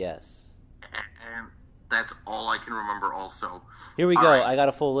Basterds, yes. And that's all I can remember also. Here we All go. right. I got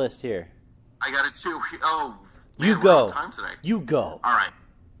a full list here. I got it too. Oh, man, You we're go. out of time today. You go. All right.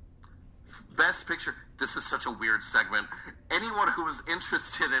 Best Picture. This is such a weird segment. Anyone who was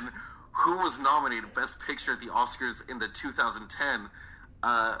interested in who was nominated Best Picture at the Oscars in the 2010,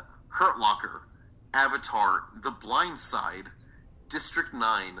 Hurt Locker, Avatar, The Blind Side, District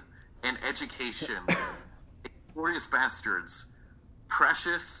 9, and Education, Inglourious Basterds,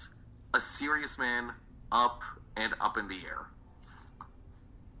 Precious, A Serious Man, Up, and Up in the Air.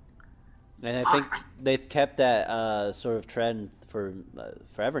 And I think they've kept that sort of trend for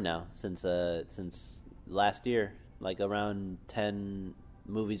forever now, since last year, like around 10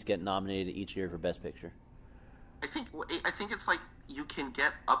 movies get nominated each year for Best Picture. I think it's like you can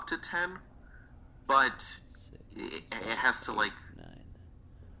get up to 10, but it has to like 9.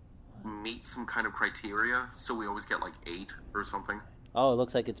 meet some kind of criteria. So we always get like 8 or something. Oh, it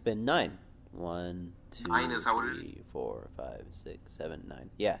looks like it's been 9. 1, 2, 9 is how it 3, is. 4, 5, 6, 7, 9.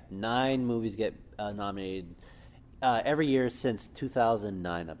 Yeah, 9 movies get nominated every year since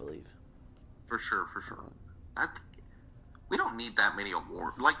 2009, I believe. For sure. We don't need that many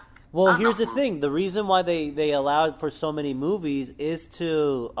awards. Like, well, here's the thing. The reason why they allowed for so many movies is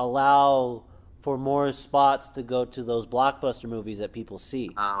to allow for more spots to go to those blockbuster movies that people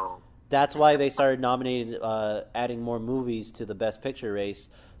see. Oh. That's why they started nominating, adding more movies to the Best Picture race,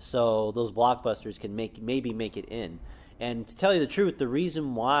 so those blockbusters can maybe make it in. And to tell you the truth, the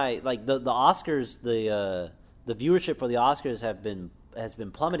reason why, like the Oscars, the viewership for the Oscars has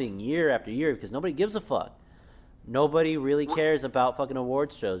been plummeting year after year because nobody gives a fuck. Nobody really cares about fucking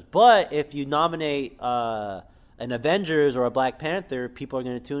awards shows. But if you nominate an Avengers or a Black Panther, people are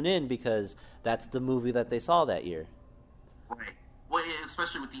going to tune in because that's the movie that they saw that year. Right. Well,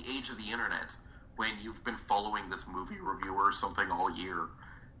 especially with the age of the internet, when you've been following this movie reviewer or something all year,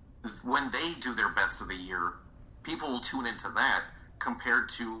 when they do their best of the year, people will tune into that compared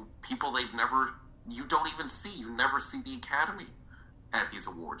to people you don't even see. You never see the Academy at these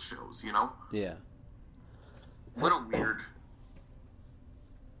award shows, you know? Yeah. What a weird...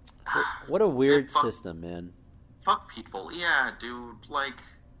 What a weird system, man. Fuck people. Yeah, dude. Like,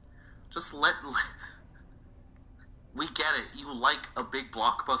 just let... We get it. You like a big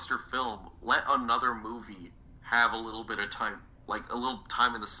blockbuster film. Let another movie have a little bit of time, like a little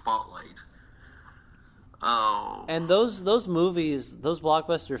time in the spotlight. Oh. And those movies, those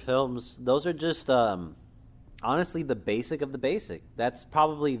blockbuster films, those are just honestly the basic of the basic. That's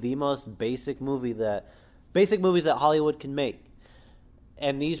probably the most basic movies that Hollywood can make.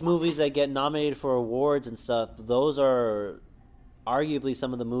 And these movies that get nominated for awards and stuff, those are arguably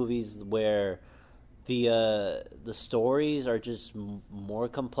some of the movies where the stories are just more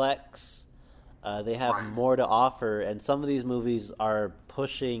complex. They have more to offer, and some of these movies are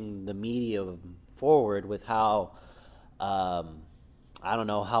pushing the medium forward with how I don't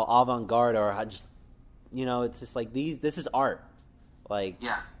know, how avant-garde or how just, you know, it's just like this is art. Like,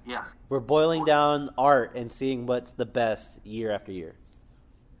 yes, yeah. We're boiling down art and seeing what's the best year after year.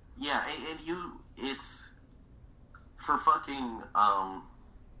 Yeah, and it's for fucking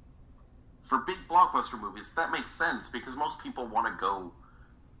for big blockbuster movies, that makes sense because most people want to go.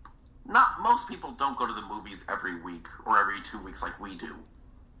 Not most people don't go to the movies every week or every 2 weeks like we do.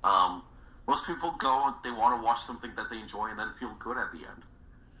 Most people go, they want to watch something that they enjoy and then feel good at the end.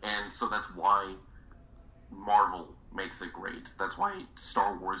 And so that's why Marvel makes it great. That's why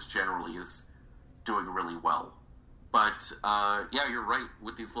Star Wars generally is doing really well. But yeah, you're right.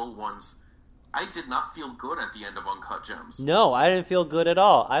 With these little ones, I did not feel good at the end of Uncut Gems. No, I didn't feel good at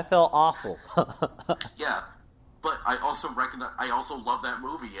all. I felt awful. Yeah, but I also love that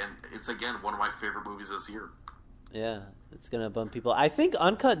movie, and it's again one of my favorite movies this year. Yeah, it's gonna bum people. I think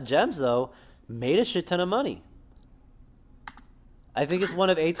Uncut Gems though made a shit ton of money. I think it's one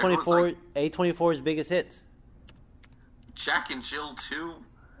of A24's biggest hits. Jack and Jill 2.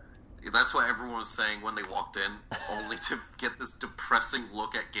 That's what everyone was saying when they walked in, only to get this depressing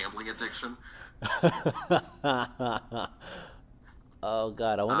look at gambling addiction. Oh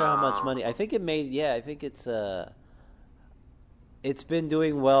God, I wonder how much money. I think it made. Yeah, I think it's been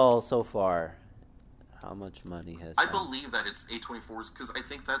doing well so far. How much money has? I believe that it's A24's because I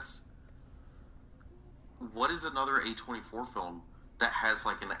think that's what is another A24 film that has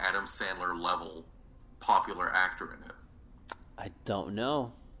like an Adam Sandler level popular actor in it. I don't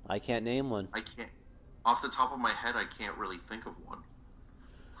know. I can't name one. I can't. Off the top of my head, I can't really think of one.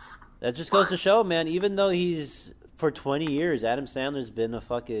 That just goes to show, man, even though he's, for 20 years, Adam Sandler's been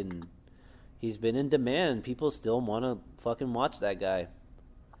he's been in demand. People still want to fucking watch that guy.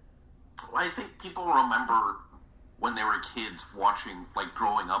 I think people remember when they were kids watching, like,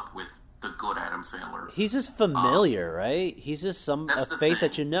 growing up with the good Adam Sandler. He's just familiar, right? He's just a face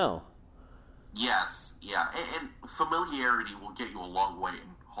that you know. Yes, yeah. And familiarity will get you a long way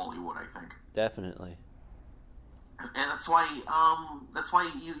in Hollywood, I think. Definitely. And that's why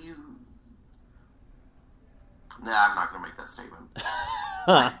you Nah, I'm not going to make that statement.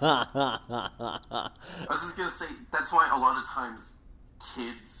 I was just going to say, that's why a lot of times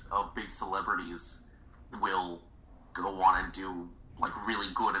kids of big celebrities will go on and do, like, really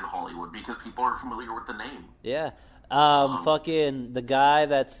good in Hollywood because people are familiar with the name. Yeah. Fucking the guy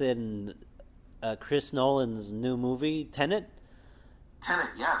that's in Chris Nolan's new movie, Tenet? Tenet,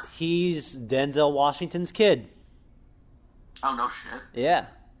 yes. He's Denzel Washington's kid. Oh, no shit. Yeah.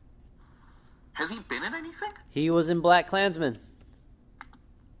 Has he been in anything? He was in Black Klansman.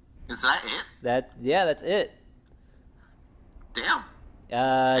 Is that it? That's it. Damn.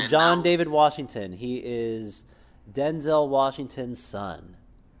 John now... David Washington. He is Denzel Washington's son.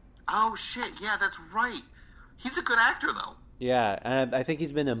 Oh, shit. Yeah, that's right. He's a good actor, though. Yeah, and I think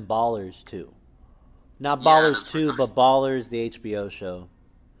he's been in Ballers, too. Not Ballers 2, right. But Ballers, the HBO show.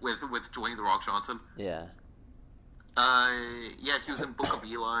 With Dwayne The Rock Johnson? Yeah. Yeah, he was in Book of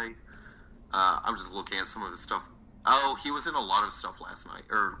Eli. I'm just looking at some of his stuff. Oh, he was in a lot of stuff last night,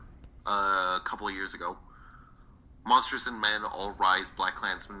 or a couple of years ago. Monsters and Men, All Rise, Black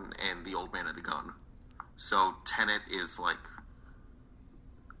Klansman, and The Old Man and the Gun. So Tenet is like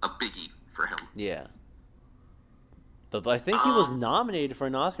a biggie for him. Yeah. But I think he was nominated for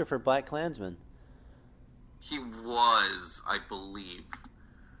an Oscar for Black Klansman. He was, I believe.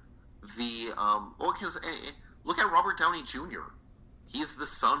 Well, because look at Robert Downey Jr. He's the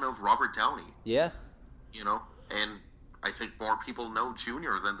son of Robert Downey. Yeah. You know, and I think more people know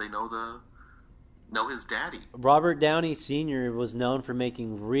Jr. than they know his daddy. Robert Downey Sr. was known for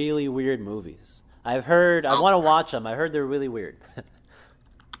making really weird movies. I've heard. I want to watch them. I heard they're really weird.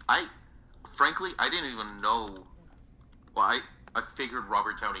 Frankly, I didn't even know. Well, I figured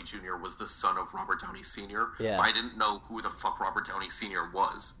Robert Downey Jr. was the son of Robert Downey Sr. Yeah. But I didn't know who the fuck Robert Downey Sr.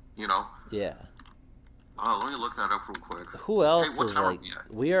 was. You know? Yeah. Let me look that up real quick. Who else? Hey, what time are we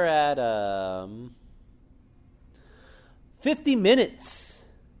at? We are at 50 minutes.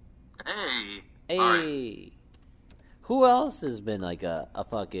 Hey. Hey. Right. Who else has been like a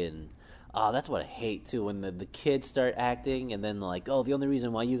fucking... Oh, that's what I hate, too, when the kids start acting and then like, oh, the only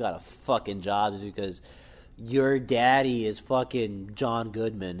reason why you got a fucking job is because your daddy is fucking John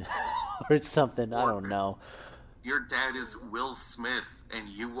Goodman or something. I don't know. Your dad is Will Smith and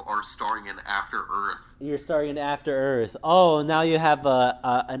you are starring in After Earth. You're starring in After Earth. Oh, now you have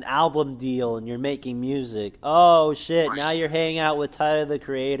an album deal and you're making music. Oh, shit, right. Now you're hanging out with Tyler, the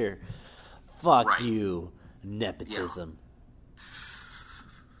Creator. Fuck right. You. Nepotism. Yeah.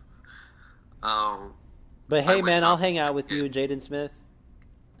 Oh. But hey, man, I'll hang out with you, Jaden Smith.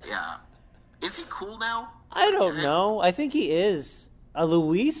 Yeah. Is he cool now? I don't know. I think he is.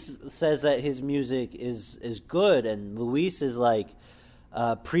 Luis says that his music is good, and Luis is like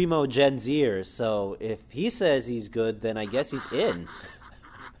primo Gen Zer. So if he says he's good, then I guess he's in.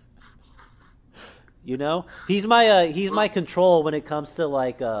 You know, he's my control when it comes to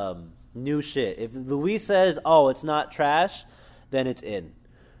like new shit. If Luis says, "Oh, it's not trash," then it's in.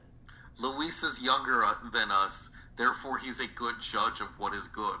 Luis is younger than us, therefore he's a good judge of what is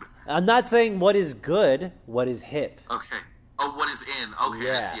good. I'm not saying what is good, what is hip. Okay. Oh, what is in? Okay,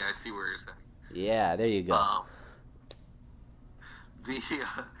 yeah. I see where you're saying. Yeah, there you go.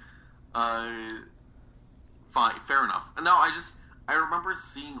 Fine, fair enough. No, I remember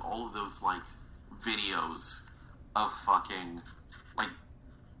seeing all of those, like, videos of fucking, like,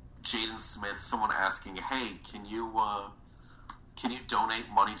 Jaden Smith, someone asking, hey, can you donate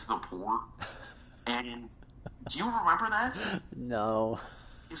money to the poor? And do you remember that? No.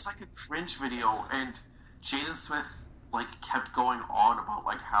 It was like a cringe video, and Jaden Smith, like, kept going on about,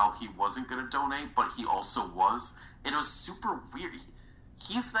 like, how he wasn't going to donate, but he also was. And it was super weird.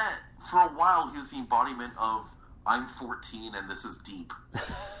 He's that, for a while, he was the embodiment of, I'm 14 and this is deep.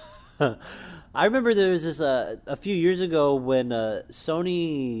 I remember there was this, a few years ago when some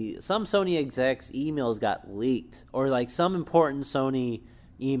Sony execs' emails got leaked, or, like, some important Sony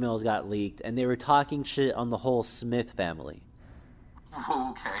emails got leaked, and they were talking shit on the whole Smith family.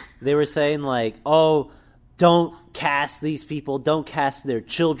 Okay. They were saying, like, oh, don't cast these people. Don't cast their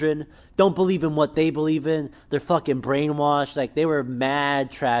children. Don't believe in what they believe in. They're fucking brainwashed. Like, they were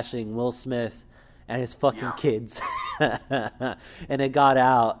mad trashing Will Smith and his fucking kids. And it got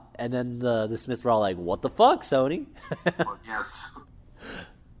out. And then the Smiths were all like, what the fuck, Sony? Well, yes.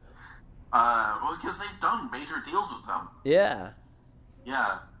 Well, because they've done major deals with them. Yeah.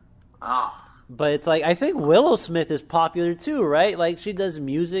 Yeah. Oh. But it's like, I think Willow Smith is popular too, right? Like, she does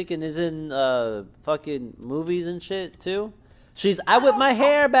music and is in fucking movies and shit too. I whip my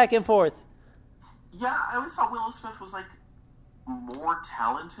hair back and forth. Yeah, I always thought Willow Smith was, like, more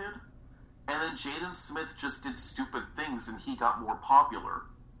talented. And then Jaden Smith just did stupid things and he got more popular.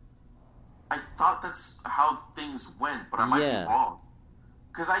 I thought that's how things went, but I might be wrong.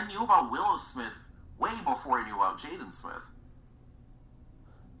 Because I knew about Willow Smith way before I knew about Jaden Smith.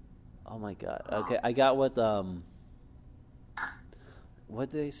 Oh my god. Okay, I got what did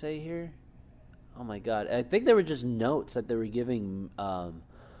they say here? Oh my god. I think they were just notes that they were giving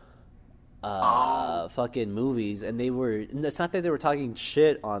fucking movies, and it's not that they were talking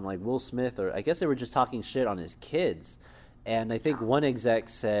shit on like Will Smith, or I guess they were just talking shit on his kids. and I think one exec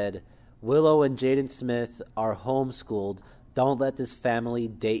said, Willow and Jaden Smith are homeschooled. Don't let this family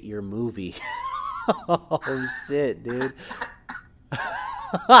date your movie. Oh, shit, dude.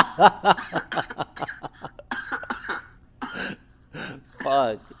 Fuck.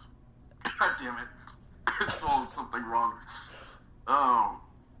 God damn it. I swallowed something wrong. Oh,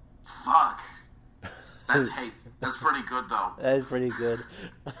 fuck. That's pretty good, though. That is pretty good.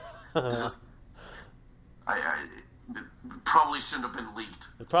 It's just, it probably shouldn't have been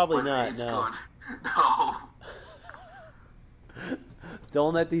leaked. Probably but not, it's no. good. No.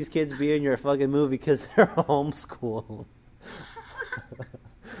 Don't let these kids be in your fucking movie because they're homeschooled.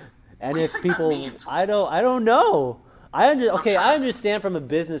 And What do you if think people, that means? I don't know. I trying understand from a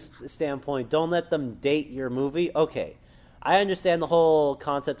business standpoint. Don't let them date your movie. Okay, I understand the whole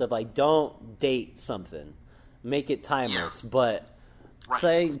concept of like don't date something, make it timeless. Yes. But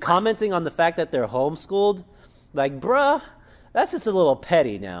Right. commenting on the fact that they're homeschooled, like bruh, that's just a little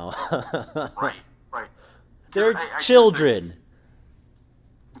petty now. Right. They're 'Cause I do children. think-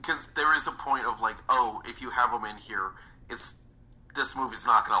 Because there is a point of like, oh, if you have them in here, this movie's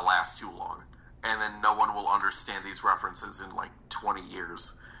not going to last too long, and then no one will understand these references in like 20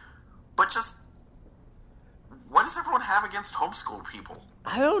 years. But just, what does everyone have against homeschooled people?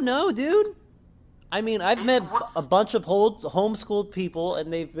 I don't know, dude. I mean, I've met what- a bunch of homeschooled people,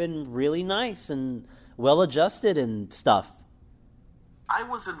 and they've been really nice and well-adjusted and stuff. I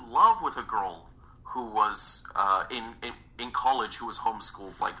was in love with a girl who was in college who was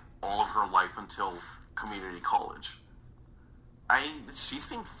homeschooled like all of her life until community college. She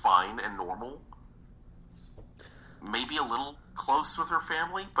seemed fine and normal. Maybe a little close with her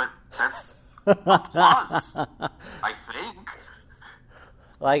family, but that's a plus, I think.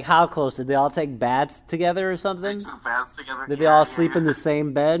 Like, how close? Did they all take baths together or something? They took baths together. Did they all sleep in the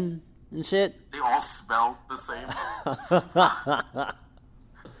same bed and shit? They all smelled the same.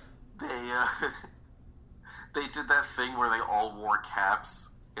 They did that thing where they all wore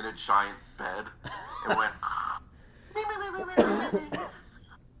caps in a giant bed and went me, me, me, me, me, me, me, me.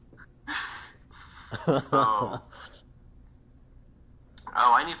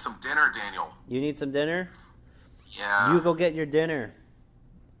 Oh, I need some dinner, Daniel. You need some dinner? Yeah. You go get your dinner.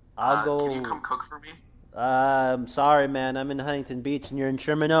 I'll go. Can you come cook for me? I'm sorry, man. I'm in Huntington Beach and you're in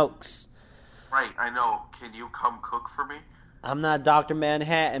Sherman Oaks. Right, I know. Can you come cook for me? I'm not Dr.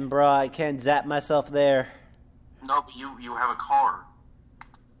 Manhattan, bro. I can't zap myself there. No, but you have a car.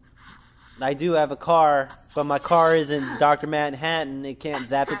 I do have a car, but my car isn't Dr. Manhattan. It can't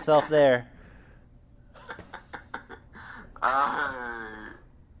zap itself there.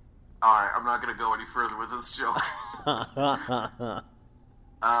 Alright, I'm not going to go any further with this joke.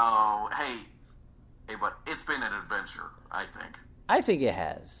 Oh, hey, but it's been an adventure, I think. I think it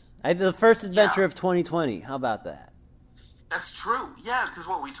has. The first adventure of 2020. How about that? That's true. Yeah, because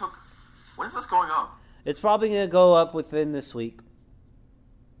when is this going up? It's probably going to go up within this week.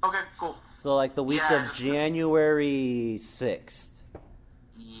 Okay, cool. So, like, the week Yeah, of just- January 6th.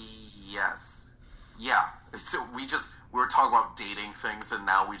 Yes. Yeah. So we were talking about dating things, and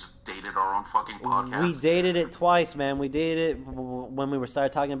now we just dated our own fucking podcast. We dated it twice, man. We dated it when we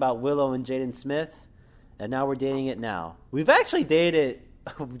started talking about Willow and Jaden Smith, and now we're dating it now. We've actually dated it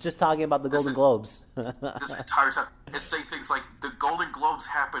just talking about the Golden Globes. This entire time. It's saying things like, the Golden Globes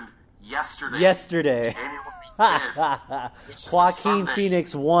happened yesterday. Yesterday. January 5th, which is a Joaquin Sunday.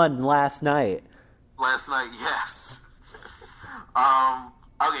 Phoenix won last night. Last night, yes.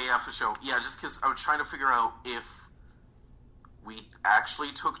 Okay, yeah, for sure. Yeah, just because I was trying to figure out if we actually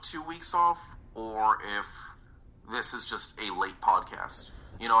took 2 weeks off, or if this is just a late podcast.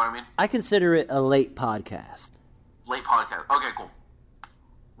 You know what I mean? I consider it a late podcast. Late podcast. Okay, cool.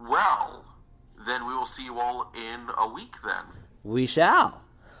 Well, then we will see you all in a week then. We shall.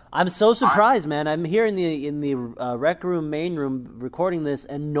 I'm so surprised, man. I'm here in the rec room, main room, recording this,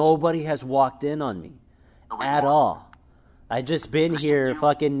 and nobody has walked in on me Nobody at walked. all. I just been here,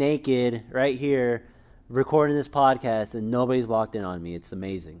 fucking naked, right here, recording this podcast, and nobody's walked in on me. It's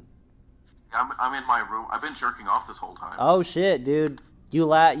amazing. I'm in my room. I've been jerking off this whole time. Oh shit, dude, you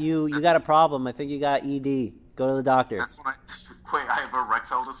got a problem. I think you got ED. Go to the doctor. That's when wait, I have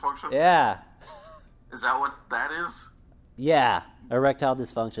erectile dysfunction? Yeah, Is that what that is? yeah, erectile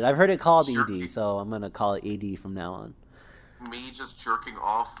dysfunction. I've heard it called Jerky. ED, so I'm gonna call it ED from now on. Me just jerking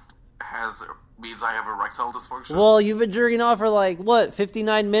off means I have erectile dysfunction? Well, you've been jerking off for like, what,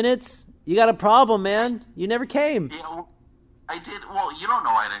 59 minutes? You got a problem, man. You never came. Yeah, well, I did. Well, you don't know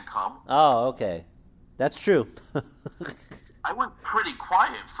I didn't come. Oh, okay. That's true. I went pretty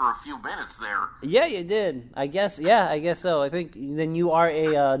quiet for a few minutes there. Yeah, you did. I guess so. I think then you are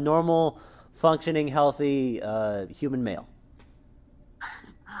a normal, functioning, healthy human male.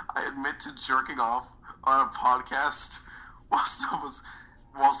 I admit to jerking off on a podcast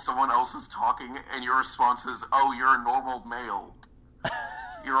while someone else is talking, and your response is, "Oh, you're a normal male.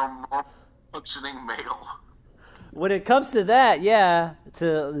 You're a normal functioning male." When it comes to that, yeah.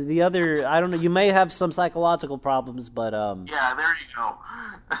 To the other, I don't know. You may have some psychological problems, but Yeah, there you go.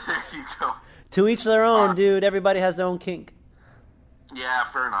 There you go. to each their own, dude. Everybody has their own kink. Yeah,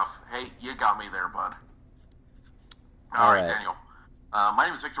 fair enough. Hey, you got me there, bud. All All right, right. Daniel. My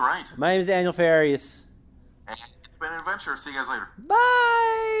name is Victor Wright, My name is Daniel Farias. and it's been an adventure. See you guys later.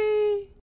 Bye.